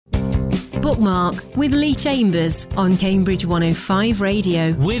Bookmark with Lee Chambers on Cambridge 105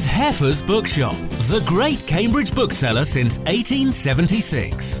 Radio. With Heffer's Bookshop, the great Cambridge bookseller since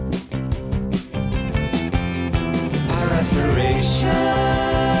 1876. Our aspirations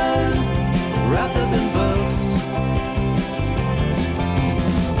wrapped up in books.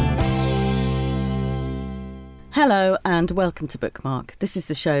 Hello and welcome to Bookmark. This is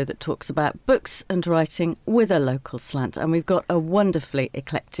the show that talks about books and writing with a local slant, and we've got a wonderfully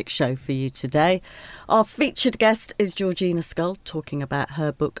eclectic show for you today. Our featured guest is Georgina Scull, talking about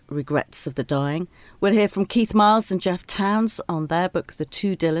her book Regrets of the Dying. We'll hear from Keith Miles and Jeff Towns on their book The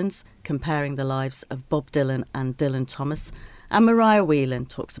Two Dylans, comparing the lives of Bob Dylan and Dylan Thomas. And Mariah Whelan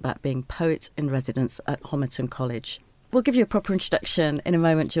talks about being poet in residence at Homerton College. We'll give you a proper introduction in a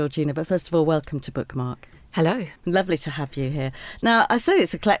moment, Georgina, but first of all, welcome to Bookmark. Hello. Lovely to have you here. Now, I say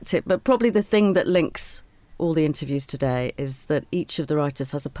it's eclectic, but probably the thing that links all the interviews today is that each of the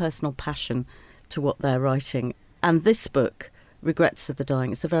writers has a personal passion to what they're writing. And this book, Regrets of the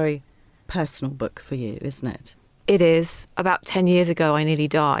Dying, it's a very personal book for you, isn't it? It is. About 10 years ago, I nearly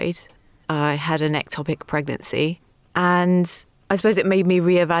died. I had an ectopic pregnancy. And I suppose it made me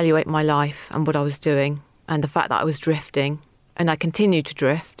reevaluate my life and what I was doing and the fact that I was drifting. And I continued to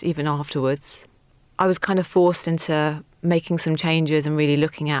drift even afterwards. I was kind of forced into making some changes and really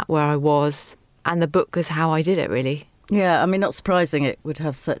looking at where I was. And the book was how I did it, really. Yeah, I mean, not surprising it would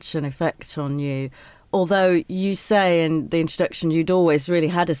have such an effect on you. Although you say in the introduction you'd always really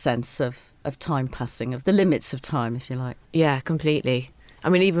had a sense of time passing, of the limits of time, if you like. Yeah, completely. I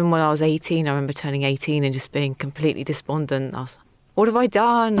mean, even when I was 18, I remember turning 18 and just being completely despondent. I was like, what have I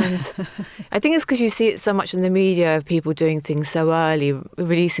done? And I think it's because you see it so much in the media, people doing things so early,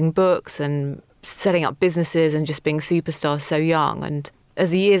 releasing books and setting up businesses and just being superstars so young. And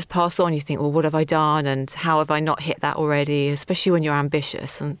as the years pass on, you think, well, what have I done? And how have I not hit that already? Especially when you're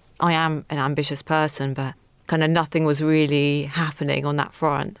ambitious. And I am an ambitious person, but kind of nothing was really happening on that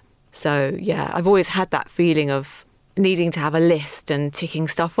front. So, yeah, I've always had that feeling of needing to have a list and ticking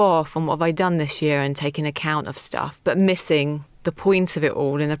stuff off and what have I done this year and taking account of stuff, but missing the point of it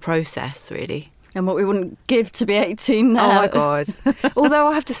all in the process, really. And what we wouldn't give to be 18 now. Oh, my God. Although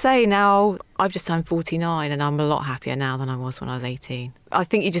I have to say now, I've just turned 49 and I'm a lot happier now than I was when I was 18. I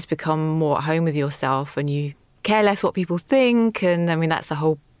think you just become more at home with yourself and you care less what people think. And I mean, that's the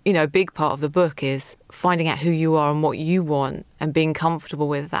whole, big part of the book is finding out who you are and what you want and being comfortable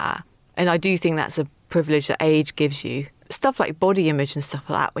with that. And I do think that's a privilege that age gives you. Stuff like body image and stuff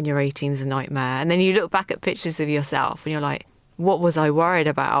like that when you're 18 is a nightmare. And then you look back at pictures of yourself and you're like, what was I worried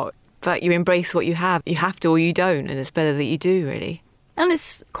about? But you embrace what you have. You have to or you don't, and it's better that you do, really. And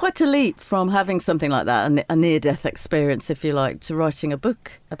it's quite a leap from having something like that, a near-death experience, if you like, to writing a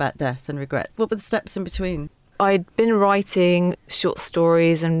book about death and regret. What were the steps in between? I'd been writing short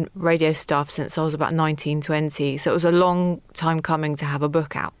stories and radio stuff since I was about 19, 20, so it was a long time coming to have a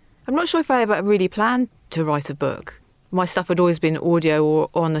book out. I'm not sure if I ever really planned to write a book. My stuff had always been audio or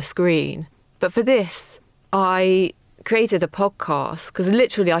on the screen. But for this, I created a podcast because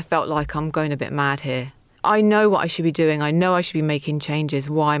literally I felt like I'm going a bit mad here. I know what I should be doing. I know I should be making changes.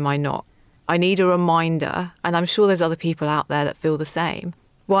 Why am I not? I need a reminder, and I'm sure there's other people out there that feel the same.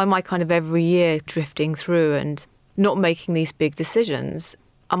 Why am I kind of every year drifting through and not making these big decisions?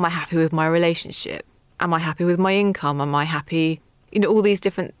 Am I happy with my relationship? Am I happy with my income? Am I happy? All these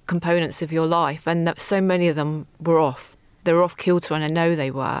different components of your life, and that so many of them were off. They were off kilter, and I know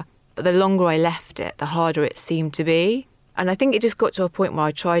they were. But the longer I left it, the harder it seemed to be. And I think it just got to a point where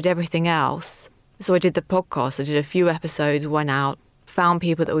I tried everything else. So I did the podcast, I did a few episodes, went out, found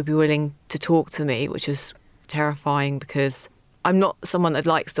people that would be willing to talk to me, which was terrifying because I'm not someone that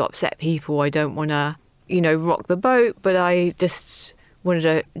likes to upset people. I don't want to, rock the boat, but I just wanted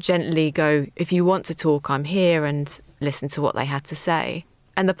to gently go, if you want to talk, I'm here, and listen to what they had to say.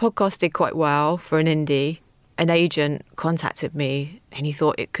 And the podcast did quite well for an indie. An agent contacted me and he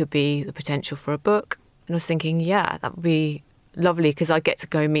thought it could be the potential for a book. And I was thinking, yeah, that would be lovely because I get to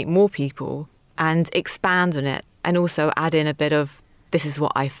go meet more people and expand on it and also add in a bit of this is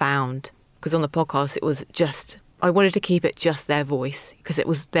what I found. Because on the podcast, it was just, I wanted to keep it just their voice because it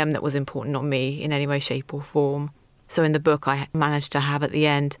was them that was important, not me in any way, shape or form. So in the book, I managed to have at the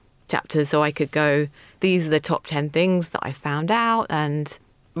end chapters so I could go, these are the top 10 things that I found out and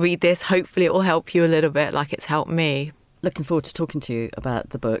read this. Hopefully it will help you a little bit like it's helped me. Looking forward to talking to you about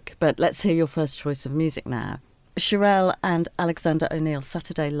the book. But let's hear your first choice of music now. Sherelle and Alexander O'Neal,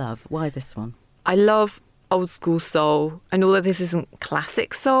 Saturday Love. Why this one? I love old school soul. And although this isn't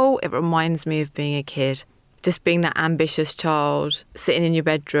classic soul, it reminds me of being a kid. Just being that ambitious child, sitting in your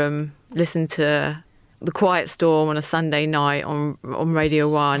bedroom, listen to The Quiet Storm on a Sunday night on Radio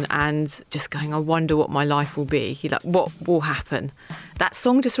 1 and just going, I wonder what my life will be. Like, what will happen? That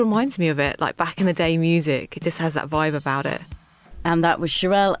song just reminds me of it, like back in the day music. It just has that vibe about it. And that was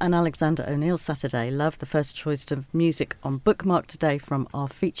Sherelle and Alexander O'Neill Saturday Love, the first choice of music on Bookmark today from our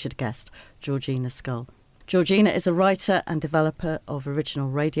featured guest, Georgina Scull. Georgina is a writer and developer of original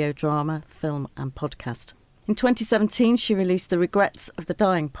radio drama, film and podcast. In 2017, she released the Regrets of the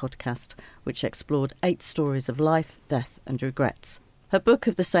Dying podcast, which explored 8 stories of life, death and regrets. Her book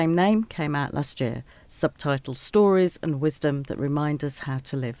of the same name came out last year, subtitled Stories and Wisdom That Remind Us How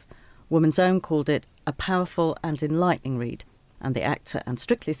to Live. Woman's Own called it a powerful and enlightening read, and the actor and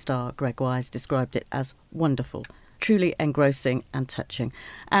Strictly star Greg Wise described it as wonderful, truly engrossing and touching.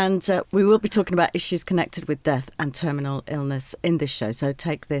 And we will be talking about issues connected with death and terminal illness in this show, so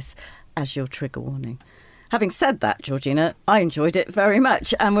take this as your trigger warning. Having said that, Georgina, I enjoyed it very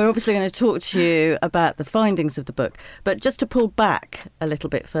much, and we're obviously going to talk to you about the findings of the book. But just to pull back a little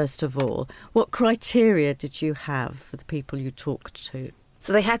bit, first of all, what criteria did you have for the people you talked to?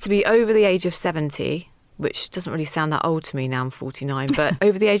 So they had to be over the age of 70, which doesn't really sound that old to me now, I'm 49, but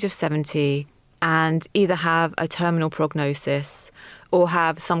over the age of 70, and either have a terminal prognosis or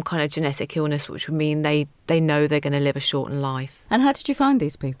have some kind of genetic illness, which would mean they know they're going to live a shortened life. And how did you find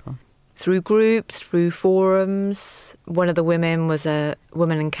these people? Through groups, through forums. One of the women was a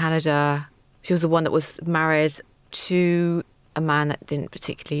woman in Canada. She was the one that was married to a man that didn't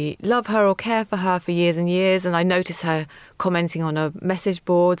particularly love her or care for her for years and years. And I noticed her commenting on a message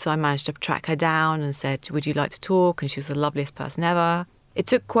board. So I managed to track her down and said, would you like to talk? And she was the loveliest person ever. It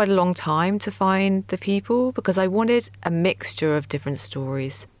took quite a long time to find the people because I wanted a mixture of different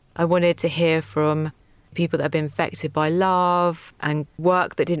stories. I wanted to hear from people that have been affected by love and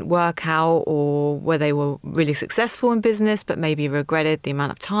work that didn't work out, or where they were really successful in business but maybe regretted the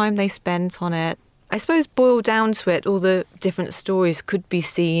amount of time they spent on it. I suppose boiled down to it, all the different stories could be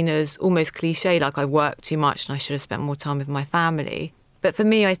seen as almost cliche, like I worked too much and I should have spent more time with my family. But for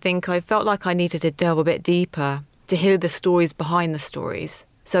me, I think I felt like I needed to delve a bit deeper to hear the stories behind the stories.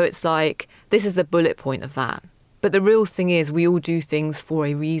 So it's like, this is the bullet point of that. But the real thing is, we all do things for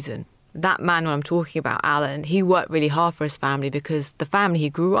a reason. That man I'm talking about, Alan, he worked really hard for his family because the family he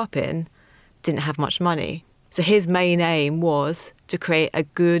grew up in didn't have much money. So his main aim was to create a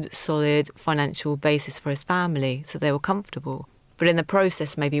good, solid financial basis for his family so they were comfortable. But in the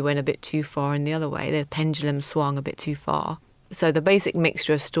process, maybe went a bit too far in the other way. The pendulum swung a bit too far. So the basic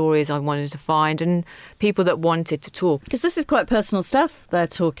mixture of stories I wanted to find and people that wanted to talk. Because this is quite personal stuff they're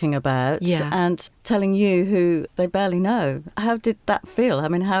talking about, and telling you who they barely know. How did that feel? I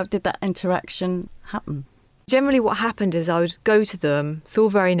mean, how did that interaction happen? Generally what happened is I would go to them, feel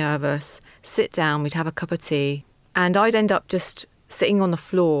very nervous, sit down, we'd have a cup of tea, and I'd end up just sitting on the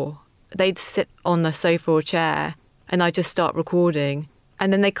floor. They'd sit on the sofa or chair, and I'd just start recording.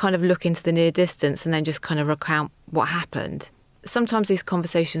 And then they kind of look into the near distance and then just kind of recount what happened. Sometimes these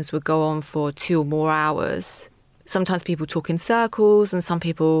conversations would go on for 2 or more hours. Sometimes people talk in circles and some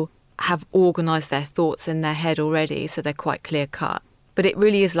people have organised their thoughts in their head already, so they're quite clear cut. But it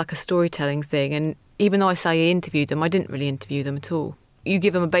really is like a storytelling thing. And even though I say I interviewed them, I didn't really interview them at all. You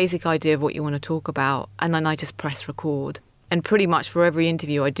give them a basic idea of what you want to talk about and then I just press record. And pretty much for every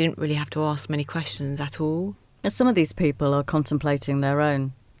interview, I didn't really have to ask many questions at all. And some of these people are contemplating their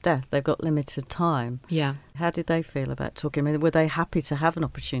own death. They've got limited time. Yeah. How did they feel about talking? I mean, were they happy to have an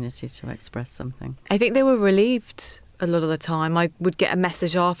opportunity to express something? I think they were relieved a lot of the time. I would get a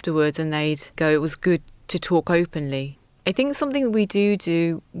message afterwards and they'd go, it was good to talk openly. I think something that we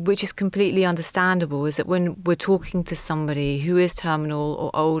do, which is completely understandable, is that when we're talking to somebody who is terminal or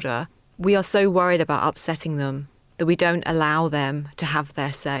older, we are so worried about upsetting them that we don't allow them to have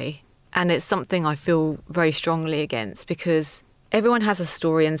their say. And it's something I feel very strongly against because everyone has a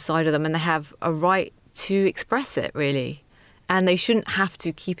story inside of them and they have a right to express it, really. And they shouldn't have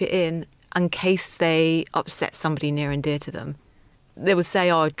to keep it in case they upset somebody near and dear to them. They would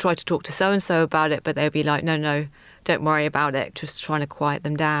say, I tried to talk to so-and-so about it, but they'd be like, no, don't worry about it, just trying to quiet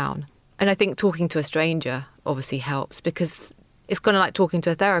them down. And I think talking to a stranger obviously helps because it's kind of like talking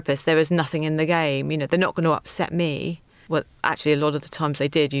to a therapist. There is nothing in the game. You know, they're not going to upset me. Well, actually, a lot of the times they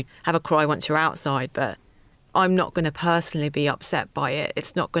did. You have a cry once you're outside, but I'm not going to personally be upset by it.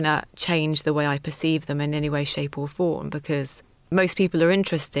 It's not going to change the way I perceive them in any way, shape or form because most people are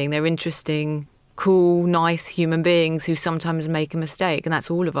interesting. They're interesting, cool, nice human beings who sometimes make a mistake, and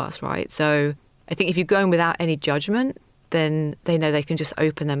that's all of us, right? So I think if you go in without any judgment, then they know they can just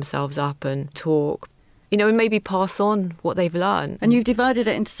open themselves up and talk, you know, and maybe pass on what they've learned. And you've divided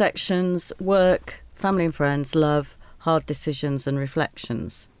it into sections: work, family and friends, love, hard decisions and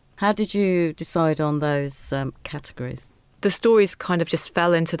reflections. How did you decide on those categories? The stories kind of just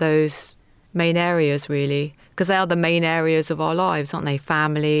fell into those main areas, really, because they are the main areas of our lives, aren't they?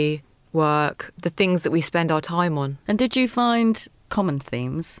 Family, work, the things that we spend our time on. And did you find common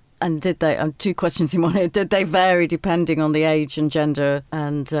themes? And did they, two questions in one here, did they vary depending on the age and gender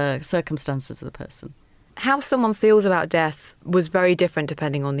and circumstances of the person? How someone feels about death was very different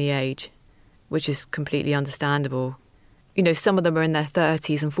depending on the age, which is completely understandable. You know, some of them are in their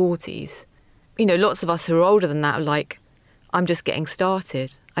 30s and 40s. You know, lots of us who are older than that are like, I'm just getting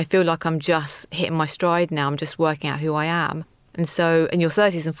started. I feel like I'm just hitting my stride now. I'm just working out who I am. And so in your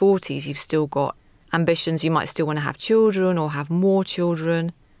 30s and 40s, you've still got ambitions. You might still want to have children or have more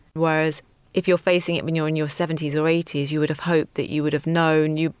children. Whereas if you're facing it when you're in your 70s or 80s, you would have hoped that you would have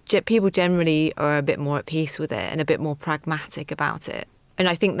known. People generally are a bit more at peace with it and a bit more pragmatic about it. And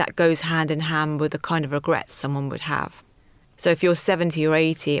I think that goes hand in hand with the kind of regrets someone would have. So if you're 70 or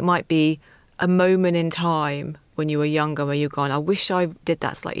 80, it might be a moment in time when you were younger where you're going, I wish I did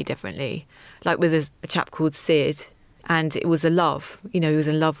that slightly differently. Like with a chap called Sid, and it was a love. You know, he was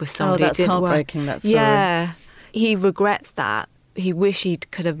in love with somebody. Oh, that's heartbreaking, that story. Yeah. He regrets that. He wished he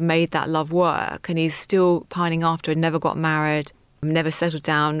could have made that love work, and he's still pining after it, never got married, never settled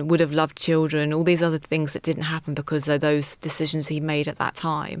down, would have loved children, all these other things that didn't happen because of those decisions he made at that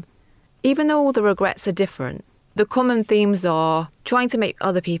time. Even though all the regrets are different, the common themes are trying to make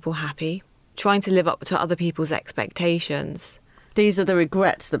other people happy, trying to live up to other people's expectations. These are the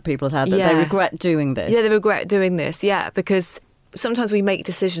regrets that people had, that they regret doing this. Yeah, they regret doing this, because sometimes we make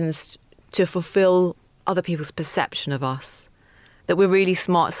decisions to fulfill other people's perception of us, that we're really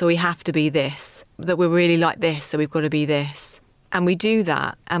smart, so we have to be this, that we're really like this, so we've got to be this. And we do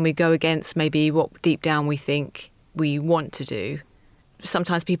that, and we go against maybe what deep down we think we want to do.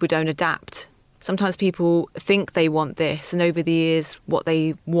 Sometimes people don't adapt. Sometimes people think they want this, and over the years, what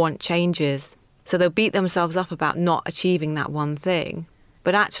they want changes. So they'll beat themselves up about not achieving that one thing.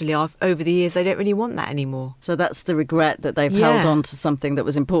 But actually, over the years, they don't really want that anymore. So that's the regret, that they've held on to something that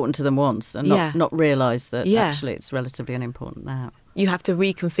was important to them once and not realised that actually it's relatively unimportant now. You have to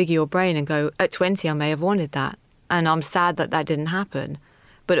reconfigure your brain and go, at 20, I may have wanted that. And I'm sad that that didn't happen.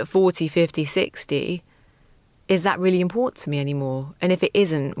 But at 40, 50, 60, is that really important to me anymore? And if it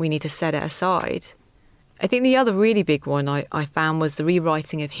isn't, we need to set it aside. I think the other really big one I found was the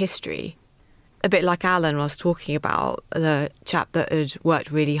rewriting of history. A bit like Alan was talking about, the chap that had worked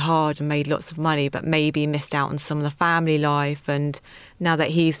really hard and made lots of money, but maybe missed out on some of the family life. And now that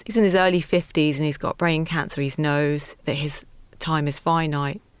he's in his early 50s and he's got brain cancer, he knows that his time is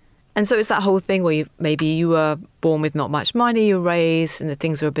finite. And so it's that whole thing where maybe you were born with not much money, you're raised, and the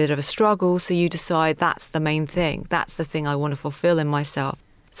things are a bit of a struggle. So you decide that's the main thing. That's the thing I want to fulfill in myself.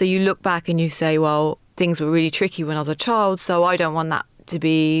 So you look back and you say, well, things were really tricky when I was a child, so I don't want that to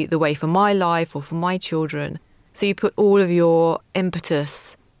be the way for my life or for my children. So you put all of your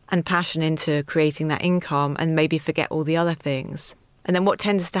impetus and passion into creating that income and maybe forget all the other things. And then what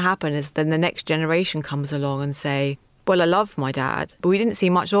tends to happen is then the next generation comes along and say, well, I love my dad, but we didn't see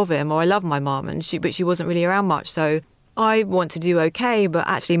much of him, or I love my mum, but she wasn't really around much. So I want to do okay, but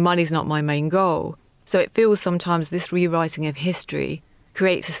actually money's not my main goal. So it feels sometimes this rewriting of history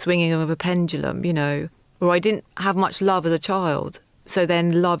creates a swinging of a pendulum, or I didn't have much love as a child. So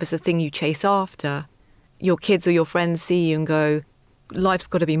then love is the thing you chase after. Your kids or your friends see you and go, life's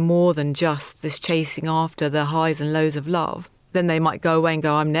got to be more than just this chasing after the highs and lows of love. Then they might go away and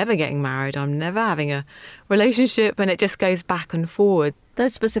go, I'm never getting married, I'm never having a relationship, and it just goes back and forward.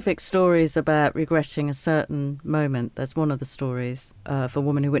 Those specific stories about regretting a certain moment, there's one of the stories of a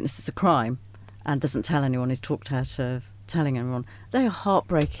woman who witnesses a crime and doesn't tell anyone, is talked out of telling everyone. They are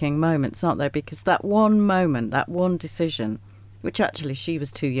heartbreaking moments, aren't they? Because that one moment, that one decision, which actually she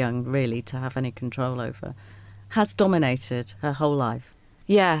was too young really to have any control over, has dominated her whole life.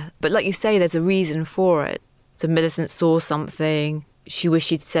 Yeah, but like you say, there's a reason for it. So Millicent saw something, she wished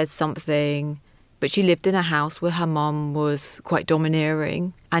she'd said something, but she lived in a house where her mum was quite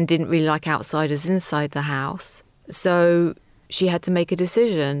domineering and didn't really like outsiders inside the house. So she had to make a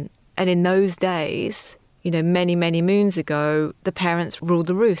decision. And in those days, many, many moons ago, the parents ruled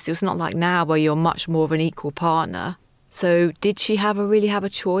the roost. It was not like now where you're much more of an equal partner. So did she really have a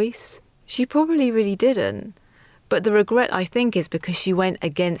choice? She probably really didn't. But the regret, I think, is because she went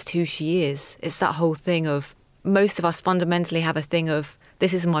against who she is. It's that whole thing of, most of us fundamentally have a thing of,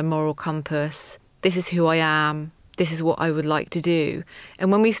 this is my moral compass, this is who I am, this is what I would like to do.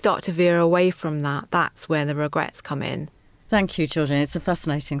 And when we start to veer away from that, that's where the regrets come in. Thank you, Georgina. It's a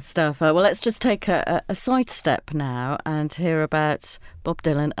fascinating stuff. Well, let's just take a sidestep now and hear about Bob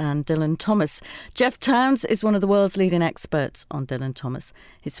Dylan and Dylan Thomas. Jeff Towns is one of the world's leading experts on Dylan Thomas.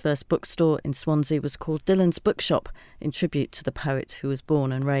 His first bookstore in Swansea was called Dylan's Bookshop, in tribute to the poet who was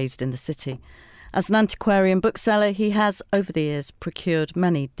born and raised in the city. As an antiquarian bookseller, he has, over the years, procured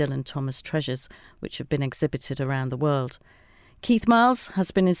many Dylan Thomas treasures, which have been exhibited around the world. Keith Miles has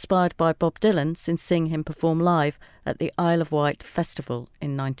been inspired by Bob Dylan since seeing him perform live at the Isle of Wight Festival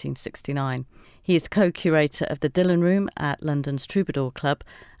in 1969. He is co-curator of the Dylan Room at London's Troubadour Club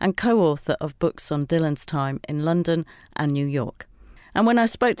and co-author of books on Dylan's time in London and New York. And when I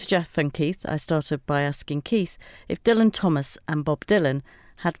spoke to Jeff and Keith, I started by asking Keith if Dylan Thomas and Bob Dylan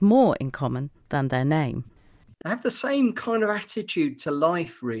had more in common than their name. They have the same kind of attitude to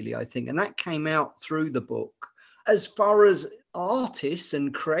life, really, I think, and that came out through the book. As far as artists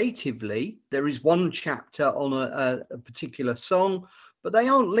and creatively, there is one chapter on a particular song, but they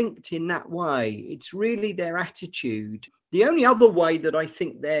aren't linked in that way. It's really their attitude. The only other way that I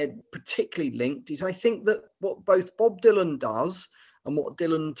think they're particularly linked is I think that what both Bob Dylan does and what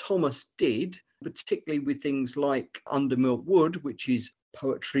Dylan Thomas did, particularly with things like Under Milk Wood, which is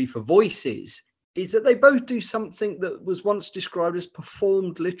poetry for voices, is that they both do something that was once described as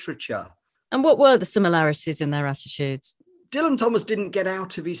performed literature. And what were the similarities in their attitudes? Dylan Thomas didn't get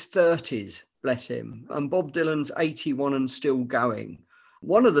out of his 30s, bless him, and Bob Dylan's 81 and still going.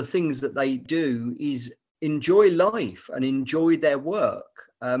 One of the things that they do is enjoy life and enjoy their work.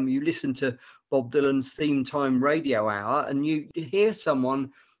 You listen to Bob Dylan's Theme Time Radio Hour and you hear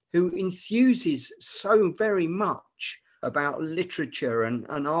someone who enthuses so very much about literature and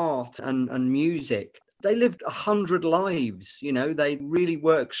art and music. They lived 100 lives, you know, they really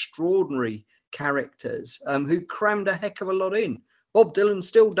were extraordinary characters who crammed a heck of a lot in. Bob Dylan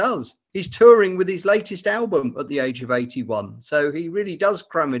still does. He's touring with his latest album at the age of 81. So he really does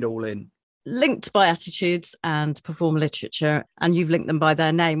cram it all in. Linked by attitudes and perform literature, and you've linked them by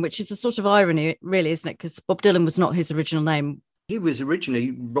their name, which is a sort of irony, really, isn't it? Because Bob Dylan was not his original name. He was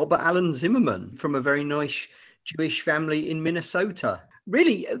originally Robert Allen Zimmerman from a very nice Jewish family in Minnesota.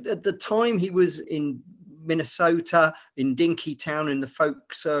 Really, at the time he was in Minnesota, in Dinkytown, in the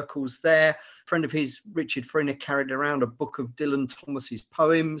folk circles there. A friend of his, Richard Farina, carried around a book of Dylan Thomas's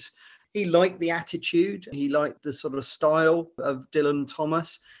poems. He liked the attitude. He liked the sort of style of Dylan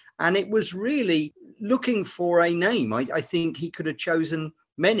Thomas. And it was really looking for a name. I think he could have chosen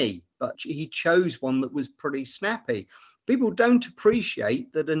many, but he chose one that was pretty snappy. People don't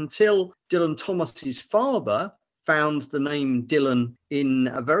appreciate that until Dylan Thomas's father found the name Dylan in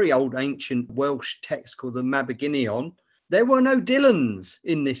a very old ancient Welsh text called the Mabinogion, there were no Dylans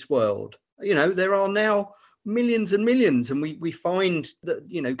in this world. You know, there are now millions and millions. And we find that,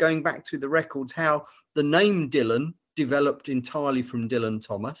 you know, going back through the records, how the name Dylan developed entirely from Dylan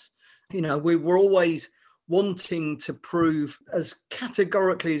Thomas. You know, we were always wanting to prove as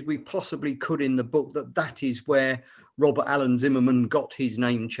categorically as we possibly could in the book that that is where Robert Allen Zimmerman got his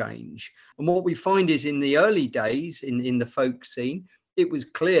name change. And what we find is in the early days in the folk scene, it was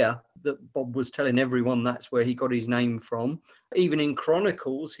clear that Bob was telling everyone that's where he got his name from. Even in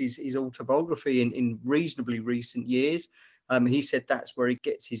Chronicles, his autobiography in reasonably recent years, he said that's where he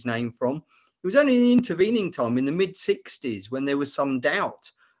gets his name from. It was only in the intervening time in the mid-60s when there was some doubt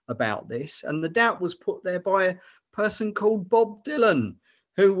about this. And the doubt was put there by a person called Bob Dylan,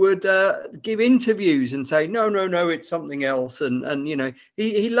 who would give interviews and say, no, it's something else. And you know,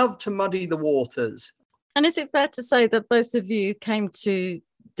 he loved to muddy the waters. And is it fair to say that both of you came to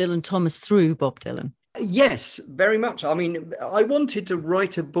Dylan Thomas through Bob Dylan? Yes, very much. I mean, I wanted to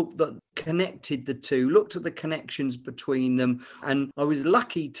write a book that connected the two, looked at the connections between them. And I was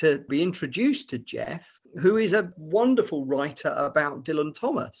lucky to be introduced to Jeff, who is a wonderful writer about Dylan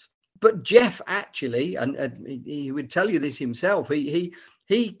Thomas. But Jeff actually, and he would tell you this himself, he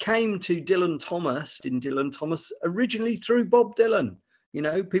came to Dylan Thomas originally through Bob Dylan. You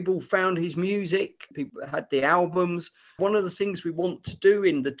know, people found his music, people had the albums. One of the things we want to do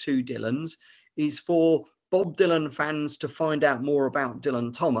in the two Dylans is for Bob Dylan fans to find out more about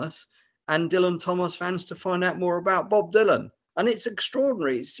Dylan Thomas and Dylan Thomas fans to find out more about Bob Dylan. And it's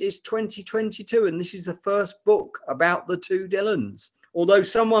extraordinary. It's 2022 and this is the first book about the two Dylans. Although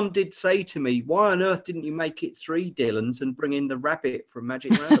someone did say to me, why on earth didn't you make it three Dylans and bring in the rabbit from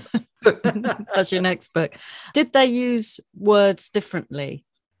Magic Roundabout? That's your next book. Did they use words differently?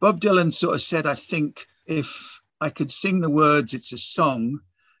 Bob Dylan sort of said, I think if I could sing the words, it's a song.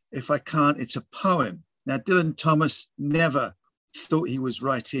 If I can't, it's a poem. Now, Dylan Thomas never thought he was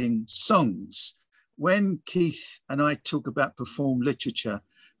writing songs. When Keith and I talk about performed literature,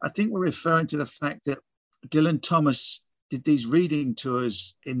 I think we're referring to the fact that Dylan Thomas did these reading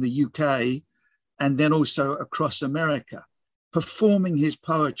tours in the UK and then also across America, performing his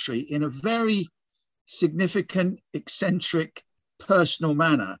poetry in a very significant, eccentric, personal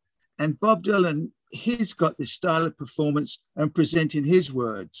manner. And Bob Dylan, he's got this style of performance and presenting his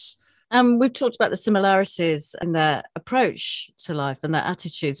words. We've talked about the similarities and their approach to life and their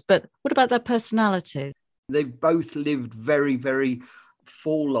attitudes, but what about their personalities? They've both lived very, very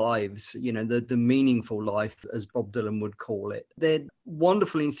full lives, the meaningful life, as Bob Dylan would call it. Their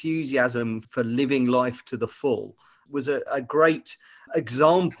wonderful enthusiasm for living life to the full was a great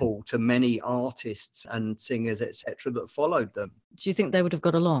example to many artists and singers, etc., that followed them. Do you think they would have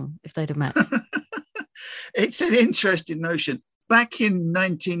got along if they'd have met? It's an interesting notion. Back in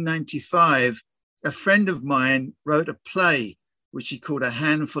 1995, a friend of mine wrote a play which he called A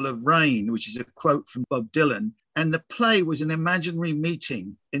Handful of Rain, which is a quote from Bob Dylan. And the play was an imaginary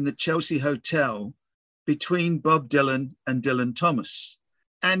meeting in the Chelsea Hotel between Bob Dylan and Dylan Thomas.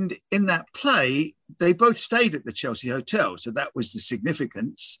 And in that play, they both stayed at the Chelsea Hotel. So that was the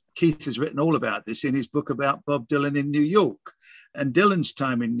significance. Keith has written all about this in his book about Bob Dylan in New York. And Dylan's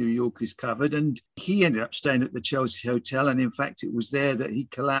time in New York is covered. And he ended up staying at the Chelsea Hotel. And in fact, it was there that he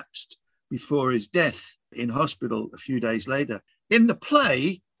collapsed before his death in hospital a few days later. In the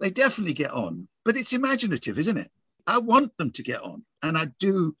play, they definitely get on. But it's imaginative, isn't it? I want them to get on. And I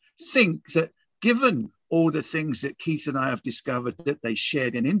do think that given all the things that Keith and I have discovered that they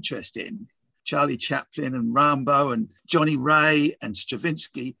shared an interest in, Charlie Chaplin and Rimbaud and Johnny Ray and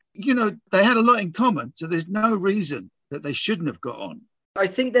Stravinsky, they had a lot in common. So there's no reason that they shouldn't have got on. I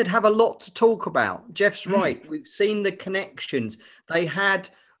think they'd have a lot to talk about. Jeff's right. We've seen the connections. They had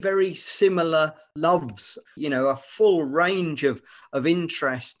very similar loves, a full range of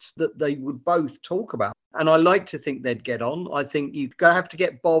interests that they would both talk about. And I like to think they'd get on. I think you'd have to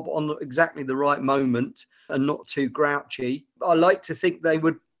get Bob on exactly the right moment and not too grouchy. I like to think they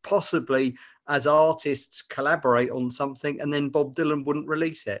would possibly, as artists, collaborate on something and then Bob Dylan wouldn't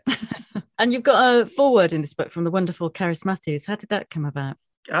release it. And you've got a foreword in this book from the wonderful Cerys Matthews. How did that come about?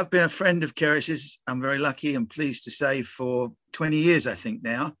 I've been a friend of Cerys's, I'm very lucky and pleased to say, for 20 years, I think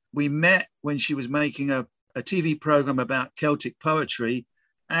now. We met when she was making a TV program about Celtic poetry,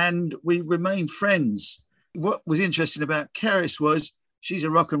 and we remained friends. What was interesting about Cerys was she's a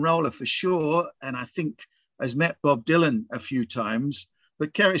rock and roller for sure, and I think has met Bob Dylan a few times.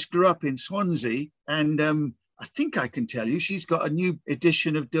 But Cerys grew up in Swansea, and I think I can tell you she's got a new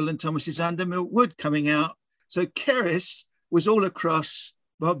edition of Dylan Thomas's Under Milk Wood coming out. So Cerys was all across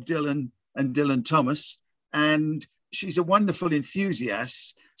Bob Dylan and Dylan Thomas, and she's a wonderful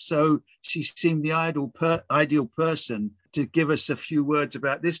enthusiast. So she seemed the ideal person to give us a few words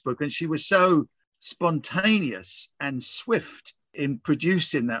about this book. And she was so spontaneous and swift in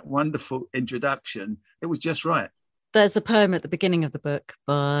producing that wonderful introduction. It was just right. There's a poem at the beginning of the book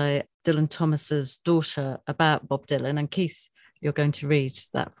by Dylan Thomas's daughter about Bob Dylan. And Keith, you're going to read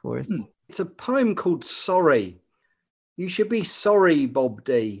that for us. It's a poem called Sorry. You should be sorry, Bob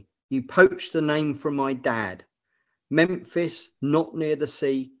D. You poached the name from my dad. Memphis, not near the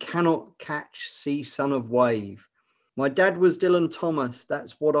sea, cannot catch sea son of wave. My dad was Dylan Thomas,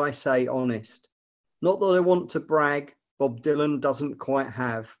 that's what I say honest. Not that I want to brag, Bob Dylan doesn't quite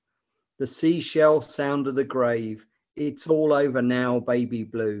have the seashell sound of the grave. It's all over now, baby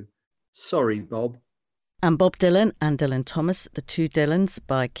blue. Sorry, Bob. And Bob Dylan and Dylan Thomas, The Two Dylans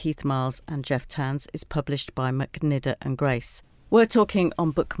by Keith Miles and Jeff Towns, is published by Macnidder and Grace. We're talking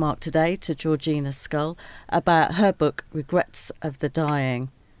on Bookmark today to Georgina Scull about her book, Regrets of the Dying.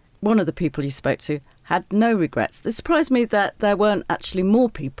 One of the people you spoke to had no regrets. It surprised me that there weren't actually more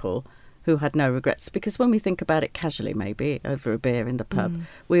people who had no regrets, because when we think about it casually, maybe over a beer in the pub,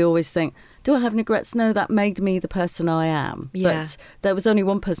 we always think, do I have regrets? No, that made me the person I am. Yeah. But there was only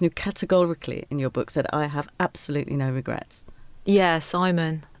one person who categorically in your book said, I have absolutely no regrets. Yeah,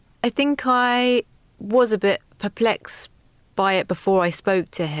 Simon. I think I was a bit perplexed by it before I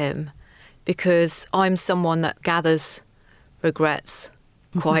spoke to him, because I'm someone that gathers regrets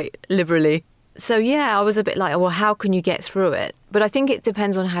quite liberally. So yeah, I was a bit like, well, how can you get through it? But I think it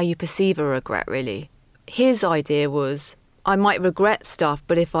depends on how you perceive a regret, really. His idea was, I might regret stuff,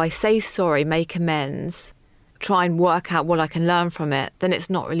 but if I say sorry, make amends, try and work out what I can learn from it, then it's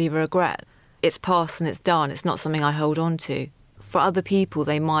not really a regret. It's past and it's done. It's not something I hold on to. For other people,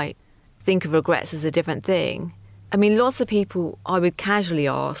 they might think of regrets as a different thing. I mean, lots of people, I would casually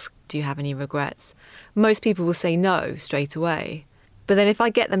ask, do you have any regrets? Most people will say no straight away. But then if I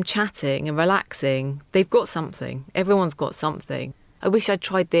get them chatting and relaxing, they've got something. Everyone's got something. I wish I'd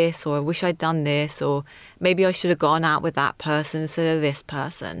tried this, or I wish I'd done this, or maybe I should have gone out with that person instead of this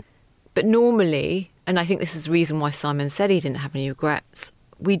person. But normally, and I think this is the reason why Simon said he didn't have any regrets,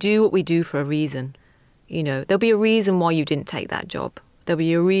 we do what we do for a reason. You know, there'll be a reason why you didn't take that job. There'll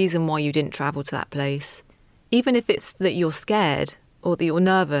be a reason why you didn't travel to that place. Even if it's that you're scared or that you're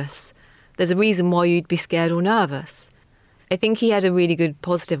nervous, there's a reason why you'd be scared or nervous. I think he had a really good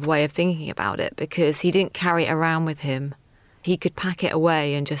positive way of thinking about it because he didn't carry it around with him. He could pack it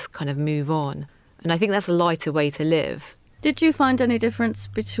away and just kind of move on. And I think that's a lighter way to live. Did you find any difference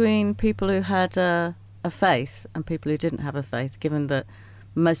between people who had a faith and people who didn't have a faith, given that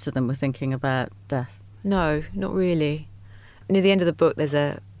most of them were thinking about death? No, not really. Near the end of the book, there's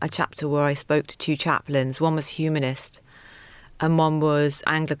a chapter where I spoke to two chaplains. One was humanist and one was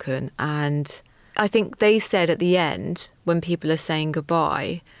Anglican. And I think they said at the end, when people are saying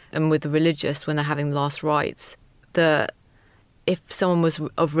goodbye, and with the religious, when they're having the last rites, that if someone was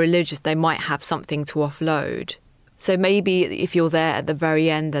of religious, they might have something to offload. So maybe if you're there at the very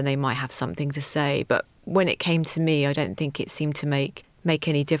end, then they might have something to say. But when it came to me, I don't think it seemed to make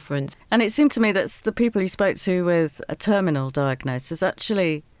any difference. And it seemed to me that the people you spoke to with a terminal diagnosis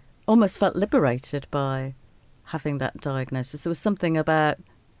actually almost felt liberated by having that diagnosis. There was something about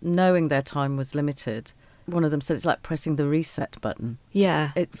knowing their time was limited. One of them said it's like pressing the reset button.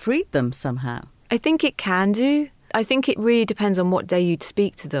 Yeah. It freed them somehow. I think it can do. I think it really depends on what day you'd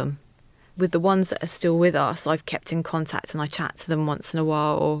speak to them. With the ones that are still with us, I've kept in contact and I chat to them once in a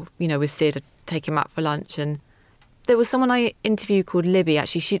while, or, you know, with Sid, I take him out for lunch. And there was someone I interviewed called Libby,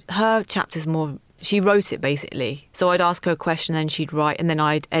 actually. Her chapter's more, she wrote it basically. So I'd ask her a question, then she'd write, and then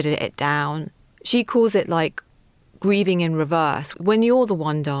I'd edit it down. She calls it like grieving in reverse. When you're the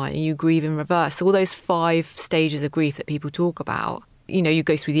one dying, you grieve in reverse. So all those 5 stages of grief that people talk about, you know, you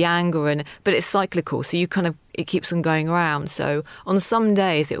go through the anger, but it's cyclical. So it keeps on going around. So on some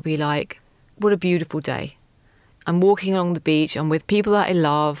days, it'll be like, what a beautiful day. I'm walking along the beach, I'm with people that I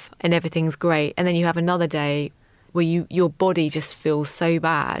love, and everything's great. And then you have another day where your body just feels so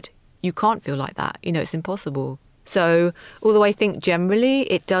bad. You can't feel like that. You know, it's impossible. So although I think generally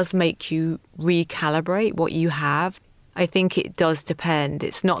it does make you recalibrate what you have, I think it does depend.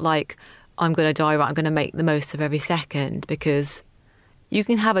 It's not like I'm going to die, right, I'm going to make the most of every second, because you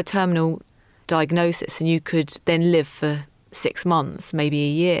can have a terminal diagnosis and you could then live for 6 months, maybe a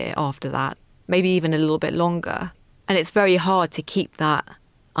year after that, maybe even a little bit longer. And it's very hard to keep that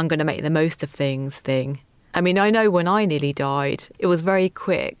I'm going to make the most of things thing. I mean, I know when I nearly died, it was very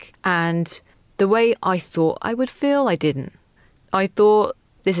quick. And the way I thought I would feel, I didn't. I thought,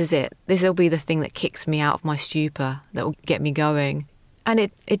 this is it. This will be the thing that kicks me out of my stupor, that will get me going. And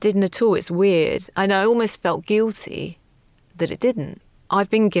it didn't at all. It's weird. And I almost felt guilty that it didn't. I've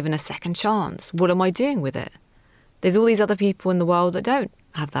been given a second chance. What am I doing with it? There's all these other people in the world that don't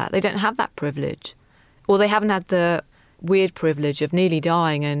have that. They don't have that privilege. Or they haven't had the weird privilege of nearly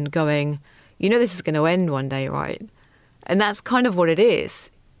dying and going, you know this is going to end one day, right? And that's kind of what it is.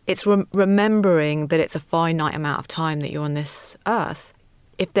 It's remembering that it's a finite amount of time that you're on this earth.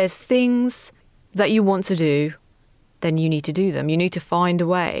 If there's things that you want to do, then you need to do them. You need to find a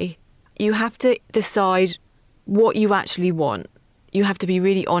way. You have to decide what you actually want. You have to be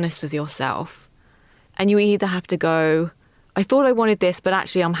really honest with yourself. And you either have to go, I thought I wanted this, but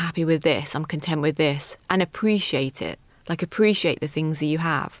actually I'm happy with this. I'm content with this. And appreciate it. Like appreciate the things that you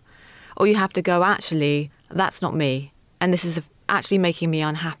have. Or you have to go, actually, that's not me. And this is actually making me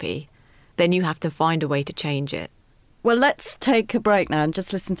unhappy. Then you have to find a way to change it. Well, let's take a break now and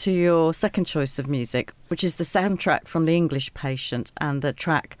just listen to your second choice of music, which is the soundtrack from The English Patient and the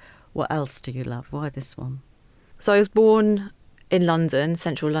track, What Else Do You Love? Why this one? So I was born in London,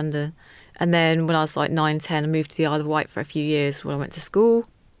 central London. And then when I was like 9, 10, I moved to the Isle of Wight for a few years when I went to school.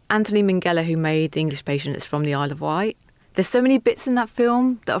 Anthony Minghella, who made The English Patient, is from the Isle of Wight. There's so many bits in that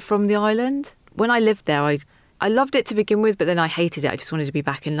film that are from the island. When I lived there, I loved it to begin with, but then I hated it. I just wanted to be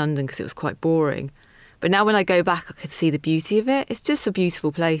back in London because it was quite boring. But now when I go back, I could see the beauty of it. It's just a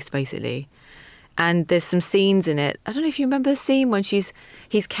beautiful place, basically. And there's some scenes in it. I don't know if you remember the scene when he's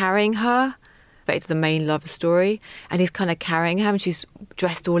carrying her back to the main love story, and he's kind of carrying her and she's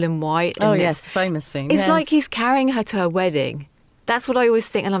dressed all in white. Oh, yes, famous scene. It's like he's carrying her to her wedding. That's what I always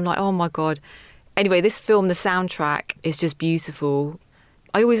think, and I'm like, oh my God. Anyway, this film, the soundtrack is just beautiful.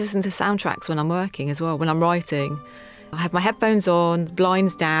 I always listen to soundtracks when I'm working as well, when I'm writing. I have my headphones on,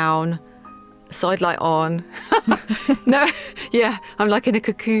 blinds down, side light on. No, yeah, I'm like in a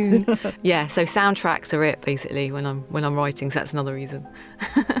cocoon. Yeah, so soundtracks are it basically when I'm writing, so that's another reason.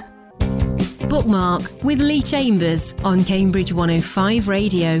 Bookmark with Lee Chambers on Cambridge 105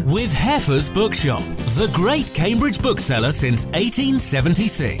 Radio. With Heffer's Bookshop, the great Cambridge bookseller since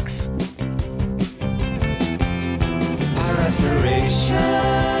 1876. Our aspirations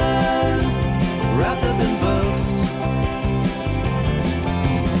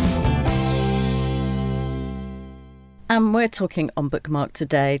And we're talking on Bookmark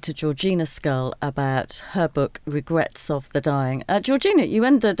today to Georgina Scull about her book, Regrets of the Dying. Georgina, you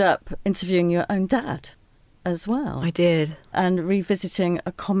ended up interviewing your own dad as well. I did. And revisiting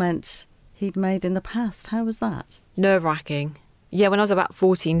a comment he'd made in the past. How was that? Nerve-wracking. Yeah, when I was about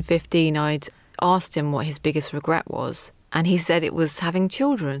 14, 15, I'd asked him what his biggest regret was. And he said it was having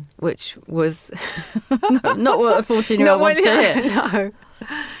children, which was... Not what a 14-year-old wants to hear. No.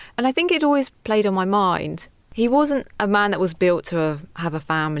 And I think it always played on my mind. He wasn't a man that was built to have a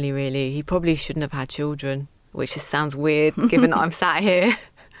family, really. He probably shouldn't have had children, which just sounds weird, given that I'm sat here.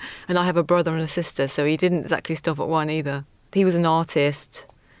 And I have a brother and a sister, so he didn't exactly stop at one either. He was an artist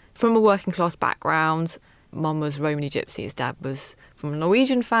from a working class background. Mum was Romany Gypsy, his dad was from a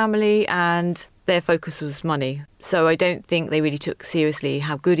Norwegian family, and their focus was money. So I don't think they really took seriously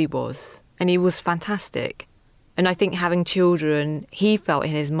how good he was. And he was fantastic. And I think having children, he felt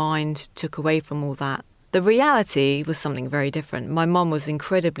in his mind, took away from all that. The reality was something very different. My mum was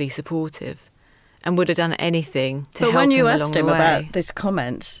incredibly supportive and would have done anything to help him along the way. But when you asked him about this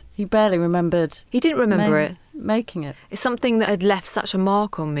comment, he barely remembered... He didn't remember it. Making it. It's something that had left such a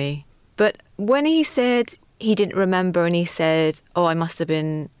mark on me. But when he said he didn't remember and he said, oh, I must have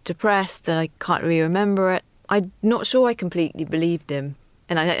been depressed and I can't really remember it, I'm not sure I completely believed him.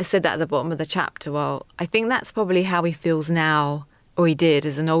 And I said that at the bottom of the chapter. Well, I think that's probably how he feels now, or he did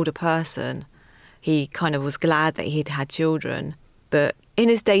as an older person. He kind of was glad that he'd had children. But in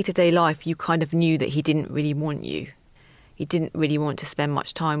his day-to-day life, you kind of knew that he didn't really want you. He didn't really want to spend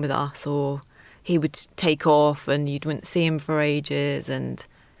much time with us, or he would take off and you wouldn't see him for ages and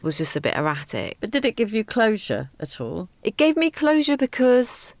was just a bit erratic. But did it give you closure at all? It gave me closure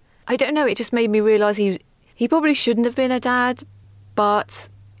because, I don't know, it just made me realise he probably shouldn't have been a dad, but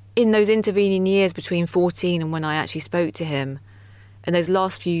in those intervening years between 14 and when I actually spoke to him, in those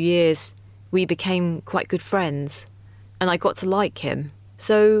last few years, we became quite good friends and I got to like him.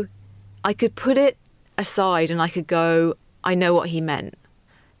 So I could put it aside and I could go, I know what he meant.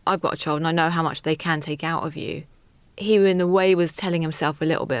 I've got a child and I know how much they can take out of you. He, in a way, was telling himself a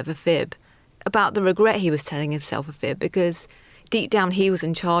little bit of a fib. About the regret, he was telling himself a fib because deep down he was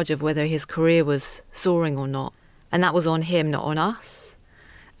in charge of whether his career was soaring or not. And that was on him, not on us.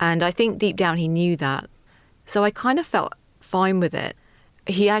 And I think deep down he knew that. So I kind of felt fine with it.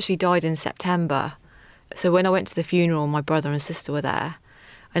 He actually died in September. So when I went to the funeral, my brother and sister were there.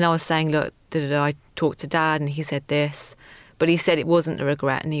 And I was saying, look, I talked to Dad and he said this. But he said it wasn't a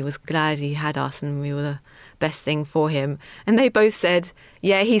regret and he was glad he had us and we were the best thing for him. And they both said,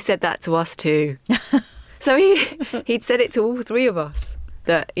 yeah, he said that to us too. So he'd said it to all three of us,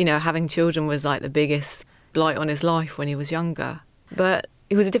 that, you know, having children was like the biggest blight on his life when he was younger. But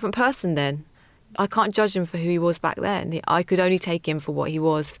he was a different person then. I can't judge him for who he was back then. I could only take him for what he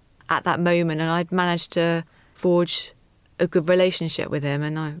was at that moment, and I'd managed to forge a good relationship with him,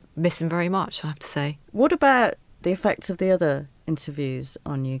 and I miss him very much, I have to say. What about the effects of the other interviews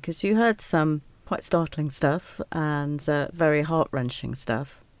on you? Because you heard some quite startling stuff and very heart-wrenching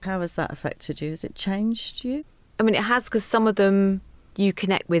stuff. How has that affected you? Has it changed you? I mean, it has, because some of them you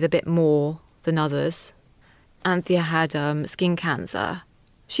connect with a bit more than others. Anthea had skin cancer.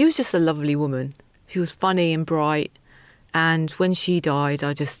 She was just a lovely woman. She was funny and bright. And when she died,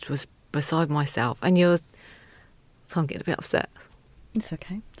 I just was beside myself. And so I'm getting a bit upset. It's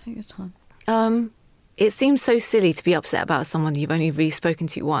okay. Take your time. It seems so silly to be upset about someone you've only really spoken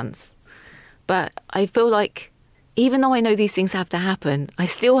to once. But I feel like even though I know these things have to happen, I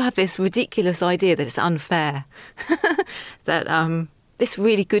still have this ridiculous idea that it's unfair. That this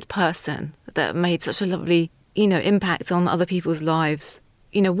really good person that made such a lovely, impact on other people's lives,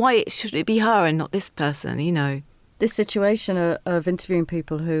 why should it be her and not this person, This situation of interviewing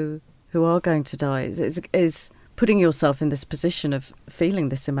people who are going to die is putting yourself in this position of feeling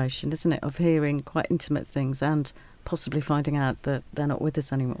this emotion, isn't it? Of hearing quite intimate things and possibly finding out that they're not with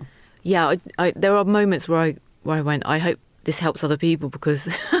us anymore. Yeah, there are moments where I went, I hope this helps other people, because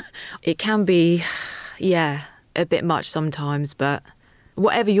it can be, a bit much sometimes, but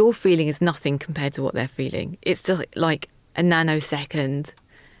whatever you're feeling is nothing compared to what they're feeling. It's just like a nanosecond,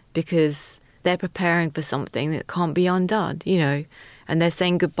 because they're preparing for something that can't be undone, and they're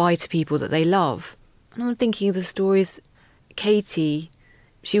saying goodbye to people that they love. And I'm thinking of the stories. Katie,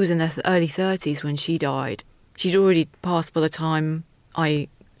 she was in her early 30s when she died. She'd already passed by the time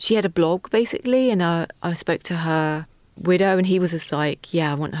she had a blog, basically, and I spoke to her widow, and he was just like,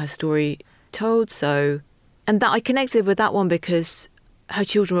 I want her story told. And that I connected with that one because her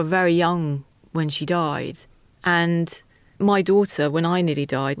children were very young when she died. And my daughter, when I nearly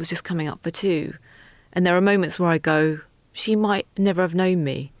died, was just coming up for 2. And there are moments where I go, she might never have known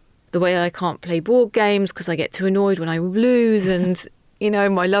me. the way I can't play board games because I get too annoyed when I lose, and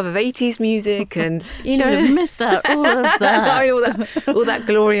my love of 80s music, and have missed out all of that. all that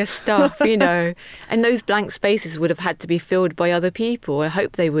glorious stuff, and those blank spaces would have had to be filled by other people. I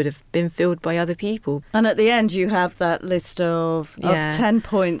hope they would have been filled by other people. And at the end, you have that list of 10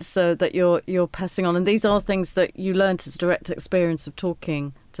 points that you're passing on, and these are things that you learnt as direct experience of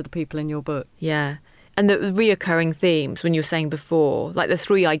talking to the people in your book. Yeah. And the reoccurring themes, when you were saying before, like the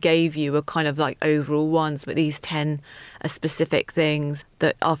 3 I gave you were kind of like overall ones, but these 10 are specific things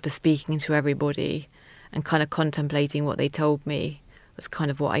that after speaking to everybody and kind of contemplating what they told me was kind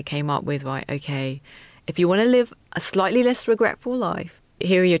of what I came up with, right? Okay, if you want to live a slightly less regretful life,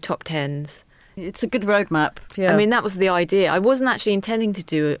 here are your top 10s. It's a good roadmap. Yeah. I mean, that was the idea. I wasn't actually intending to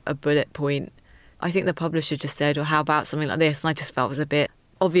do a bullet point. I think the publisher just said, how about something like this? And I just felt it was a bit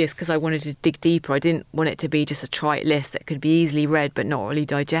obvious because I wanted to dig deeper. I didn't want it to be just a trite list that could be easily read but not really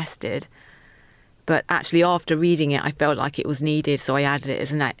digested. But actually after reading it, I felt like it was needed, so I added it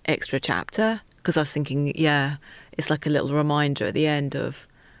as an extra chapter because I was thinking, it's like a little reminder at the end of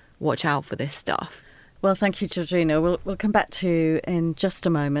watch out for this stuff. Well, thank you, Georgina. We'll come back to you in just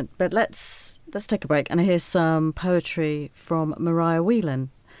a moment, but let's take a break and hear some poetry from Maria Whelan.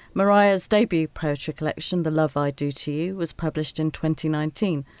 Maria's debut poetry collection, The Love I Do To You, was published in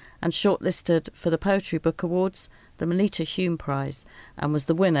 2019 and shortlisted for the Poetry Book Awards, the Melita Hume Prize, and was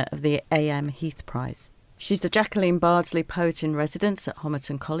the winner of the A.M. Heath Prize. She's the Jacqueline Bardsley Poet in Residence at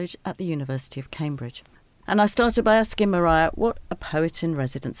Homerton College at the University of Cambridge. And I started by asking Maria what a poet in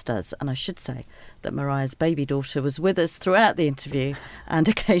residence does. And I should say that Maria's baby daughter was with us throughout the interview and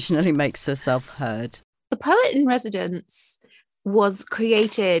occasionally makes herself heard. The poet in residence was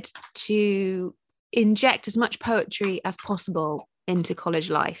created to inject as much poetry as possible into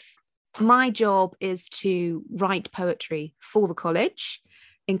college life. My job is to write poetry for the college,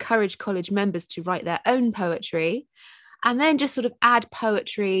 encourage college members to write their own poetry, and then just sort of add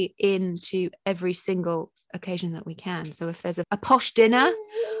poetry into every single occasion that we can. So if there's a posh dinner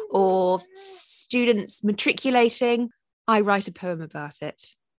or students matriculating, I write a poem about it.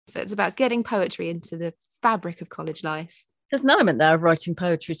 So it's about getting poetry into the fabric of college life. There's an element there of writing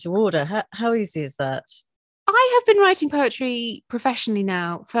poetry to order. How easy is that? I have been writing poetry professionally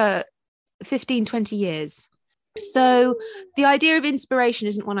now for 15, 20 years. So the idea of inspiration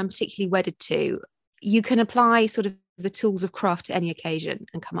isn't one I'm particularly wedded to. You can apply sort of the tools of craft to any occasion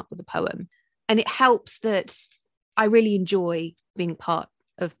and come up with a poem. And it helps that I really enjoy being part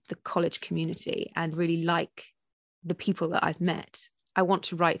of the college community and really like the people that I've met. I want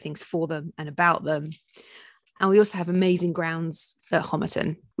to write things for them and about them. And we also have amazing grounds at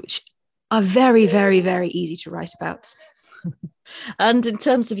Homerton, which are very, very, very easy to write about. And in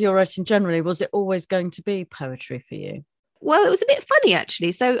terms of your writing generally, was it always going to be poetry for you? Well, it was a bit funny,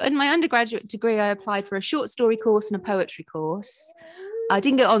 actually. So in my undergraduate degree, I applied for a short story course and a poetry course. I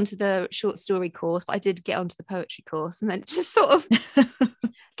didn't get onto the short story course, but I did get onto the poetry course. And then it just sort of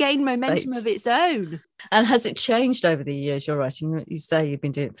gained momentum of its own. And has it changed over the years, your writing? You say you've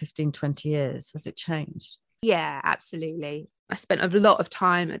been doing it 15, 20 years. Has it changed? Yeah, absolutely. I spent a lot of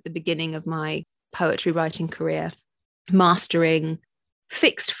time at the beginning of my poetry writing career mastering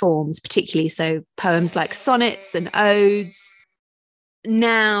fixed forms, particularly so poems like sonnets and odes.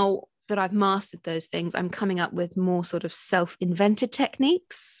 Now that I've mastered those things, I'm coming up with more sort of self-invented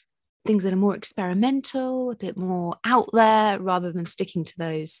techniques, things that are more experimental, a bit more out there, rather than sticking to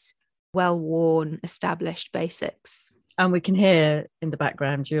those well-worn, established basics. And we can hear in the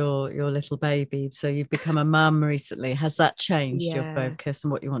background your little baby. So you've become a mum recently. Has that changed your focus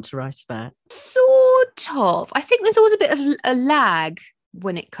and what you want to write about? Sort of. I think there's always a bit of a lag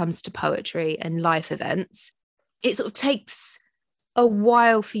when it comes to poetry and life events. It sort of takes a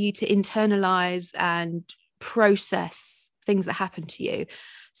while for you to internalize and process things that happen to you.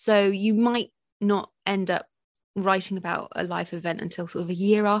 So you might not end up writing about a life event until sort of a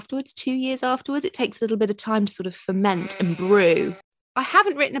year afterwards, 2 years afterwards. It takes a little bit of time to sort of ferment and brew. I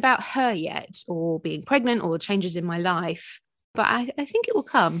haven't written about her yet, or being pregnant, or changes in my life, but I think it will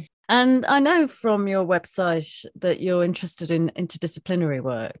come. And I know from your website that you're interested in interdisciplinary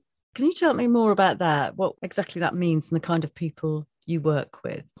work. Can you tell me more about that? What exactly that means and the kind of people you work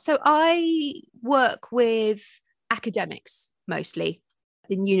with? So I work with academics mostly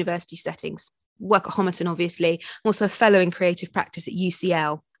in university settings. Work at Homerton, obviously. I'm also a fellow in creative practice at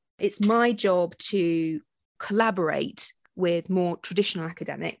UCL. It's my job to collaborate with more traditional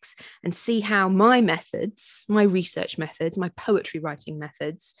academics and see how my methods, my research methods, my poetry writing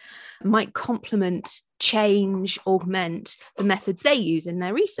methods might complement, change, augment the methods they use in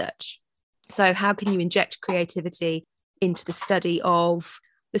their research. So how can you inject creativity into the study of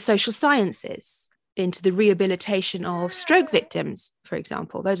the social sciences, into the rehabilitation of stroke victims, for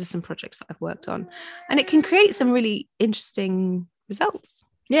example. Those are some projects that I've worked on. And it can create some really interesting results.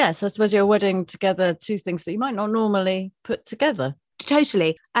 Yes, I suppose you're wedding together two things that you might not normally put together.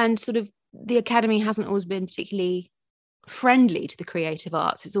 Totally. And sort of the Academy hasn't always been particularly friendly to the creative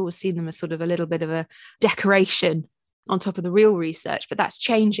arts. It's always seen them as sort of a little bit of a decoration on top of the real research, but that's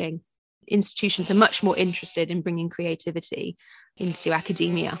changing. Institutions are much more interested in bringing creativity into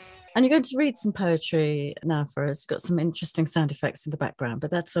academia. And you're going to read some poetry now for us. Got some interesting sound effects in the background,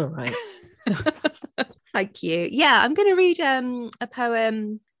 but that's all right. Thank you. Yeah, I'm going to read a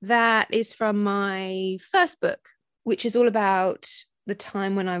poem that is from my first book, which is all about the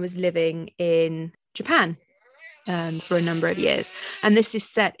time when I was living in Japan for a number of years. And this is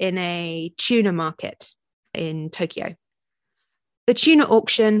set in a tuna market in Tokyo. The tuna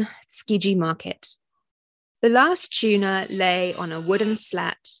auction, Tsukiji Market. The last tuna lay on a wooden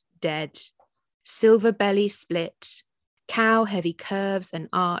slat, dead, silver belly split, cow heavy curves and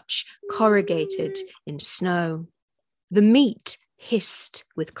arch corrugated in snow. The meat hissed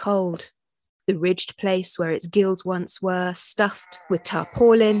with cold, the ridged place where its gills once were stuffed with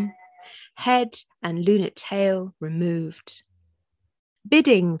tarpaulin, head and lunate tail removed.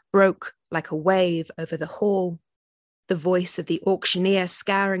 Bidding broke like a wave over the hall, the voice of the auctioneer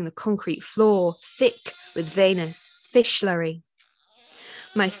scouring the concrete floor, thick with veinous fish slurry.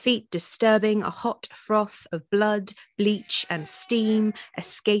 My feet disturbing a hot froth of blood, bleach and steam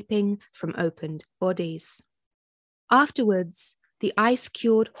escaping from opened bodies. Afterwards, the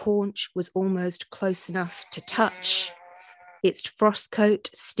ice-cured haunch was almost close enough to touch. Its frost coat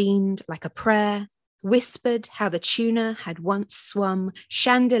steamed like a prayer, whispered how the tuna had once swum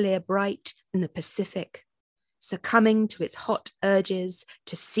chandelier bright in the Pacific, succumbing to its hot urges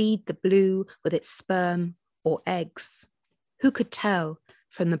to seed the blue with its sperm or eggs. Who could tell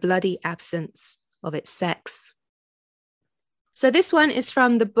from the bloody absence of its sex? So this one is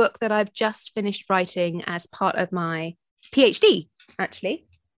from the book that I've just finished writing as part of my PhD, actually.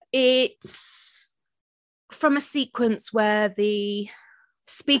 It's from a sequence where the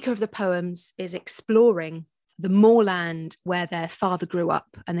speaker of the poems is exploring the moorland where their father grew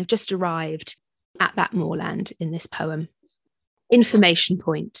up, and they've just arrived at that moorland in this poem. Information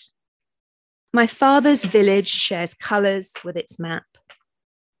point. My father's village shares colours with its map.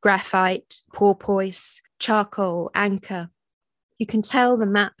 Graphite, porpoise, charcoal, anchor. You can tell the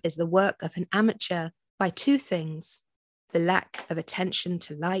map is the work of an amateur by two things: the lack of attention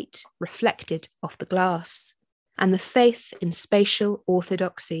to light reflected off the glass, and the faith in spatial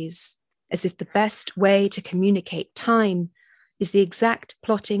orthodoxies, as if the best way to communicate time is the exact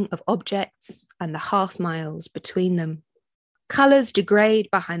plotting of objects and the half miles between them. Colours degrade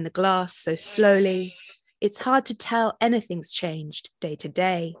behind the glass so slowly, it's hard to tell anything's changed day to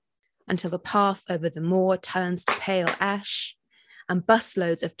day until the path over the moor turns to pale ash and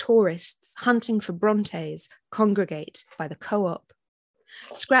busloads of tourists hunting for Brontes congregate by the co-op,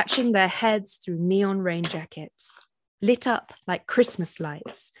 scratching their heads through neon rain jackets, lit up like Christmas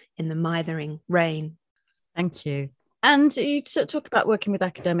lights in the mithering rain. Thank you. And you talk about working with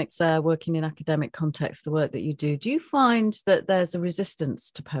academics there, working in academic context, the work that you do. Do you find that there's a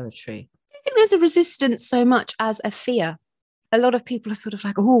resistance to poetry? I think there's a resistance so much as a fear. A lot of people are sort of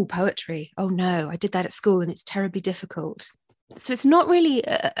like, oh, poetry. Oh, no, I did that at school and it's terribly difficult. So it's not really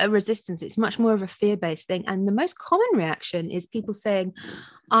a resistance. It's much more of a fear-based thing. And the most common reaction is people saying,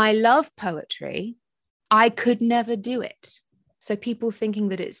 I love poetry. I could never do it. So people thinking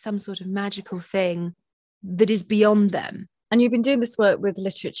that it's some sort of magical thing that is beyond them. And you've been doing this work with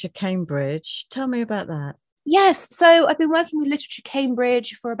Literature Cambridge. Tell me about that. Yes. So I've been working with Literature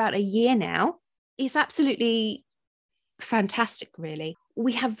Cambridge for about a year now. It's absolutely fantastic, really.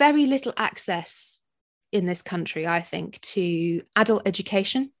 We have very little access in this country, I think, to adult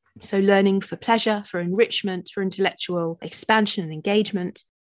education. So learning for pleasure, for enrichment, for intellectual expansion and engagement.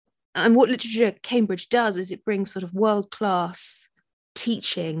 And what Literature Cambridge does is it brings sort of world-class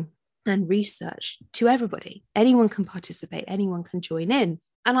teaching and research to everybody. Anyone can participate, anyone can join in.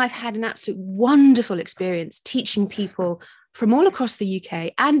 And I've had an absolute wonderful experience teaching people from all across the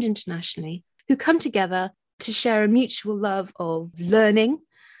UK and internationally who come together to share a mutual love of learning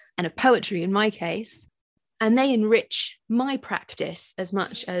and of poetry in my case. And they enrich my practice as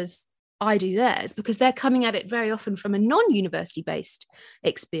much as I do theirs, because they're coming at it very often from a non-university based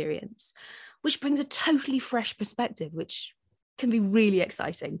experience, which brings a totally fresh perspective, which can be really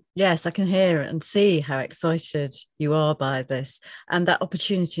exciting. Yes, I can hear it and see how excited you are by this. And that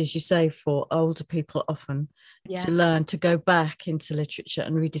opportunity, as you say, for older people often to learn, to go back into literature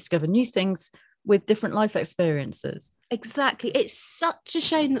and rediscover new things with different life experiences. Exactly. It's such a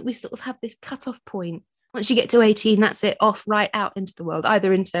shame that we sort of have this cut-off point. Once you get to 18, that's it, off right out into the world,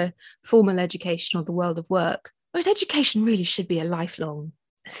 either into formal education or the world of work. Whereas education really should be a lifelong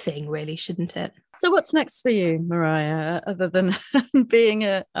thing, really, shouldn't it? So what's next for you, Mariah, other than being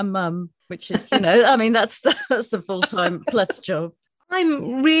a mum, which is, I mean, that's a full-time plus job.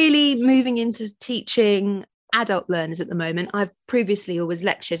 I'm really moving into teaching adult learners at the moment. I've previously always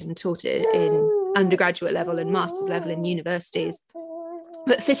lectured and taught it in undergraduate level and master's level in universities.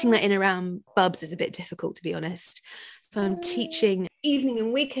 But fitting that in around bubs is a bit difficult, to be honest. So I'm teaching evening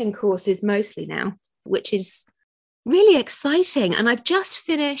and weekend courses mostly now, which is really exciting. And I've just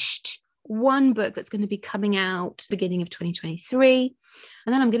finished one book that's going to be coming out beginning of 2023.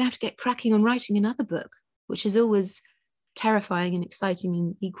 And then I'm going to have to get cracking on writing another book, which is always terrifying and exciting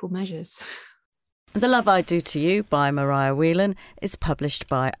in equal measures. The Love I Do to You by Mariah Whelan is published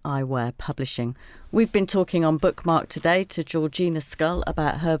by iWare Publishing. We've been talking on Bookmark today to Georgina Scull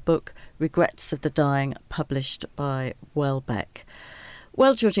about her book Regrets of the Dying, published by Welbeck.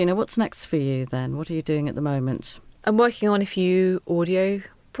 Well, Georgina, what's next for you then? What are you doing at the moment? I'm working on a few audio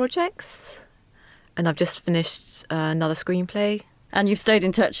projects, and I've just finished another screenplay. And you've stayed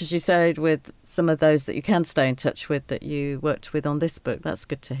in touch, as you said, with some of those that you can stay in touch with that you worked with on this book. That's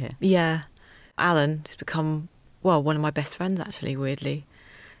good to hear. Yeah. Alan has become, one of my best friends, actually, weirdly.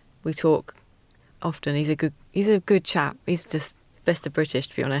 We talk often. He's a good chap. He's just best of British,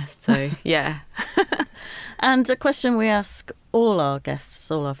 to be honest. So, yeah. And a question we ask all our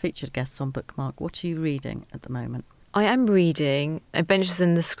featured guests on Bookmark. What are you reading at the moment? I am reading Adventures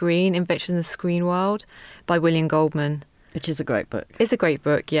in the Screen World by William Goldman. Which is a great book. It's a great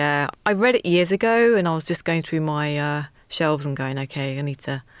book, yeah. I read it years ago and I was just going through my shelves and going, okay, I need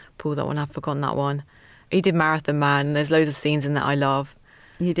to pull that one. I've forgotten that one. He did Marathon Man, and there's loads of scenes in that I love.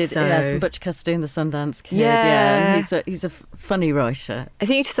 He did, some Butch Cassidy and the Sundance Kid. Yeah. And he's a funny writer. I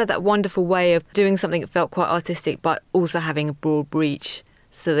think he just had that wonderful way of doing something that felt quite artistic, but also having a broad reach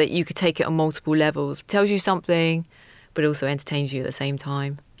so that you could take it on multiple levels. It tells you something, but also entertains you at the same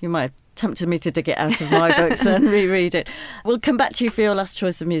time. You might have tempted me to dig it out of my books and reread it. We'll come back to you for your last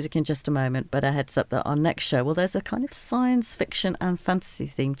choice of music in just a moment, but a heads up that our next show, there's a kind of science fiction and fantasy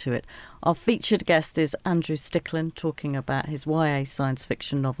theme to it. Our featured guest is Andrew Stickland, talking about his YA science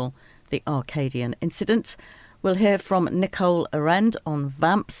fiction novel, The Arcadian Incident. We'll hear from Nicole Arend on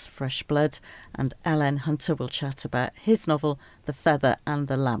Vamps, Fresh Blood, and Ellen Hunter will chat about his novel, The Feather and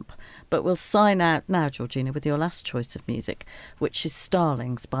the Lamp. But we'll sign out now, Georgina, with your last choice of music, which is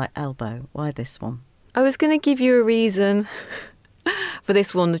Starlings by Elbow. Why this one? I was going to give you a reason for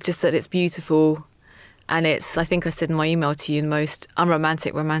this one, just that it's beautiful. And it's, I think I said in my email to you, the most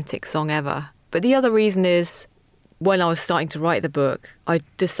unromantic romantic song ever. But the other reason is, when I was starting to write the book, I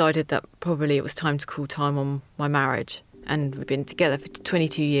decided that probably it was time to call time on my marriage. And we've been together for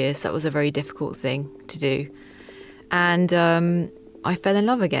 22 years. That was a very difficult thing to do. And I fell in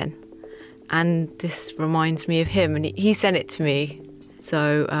love again. And this reminds me of him. And he sent it to me.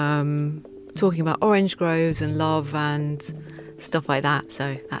 So talking about orange groves and love and stuff like that.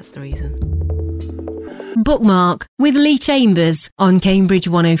 So that's the reason. Bookmark with Lee Chambers on Cambridge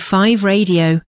 105 Radio.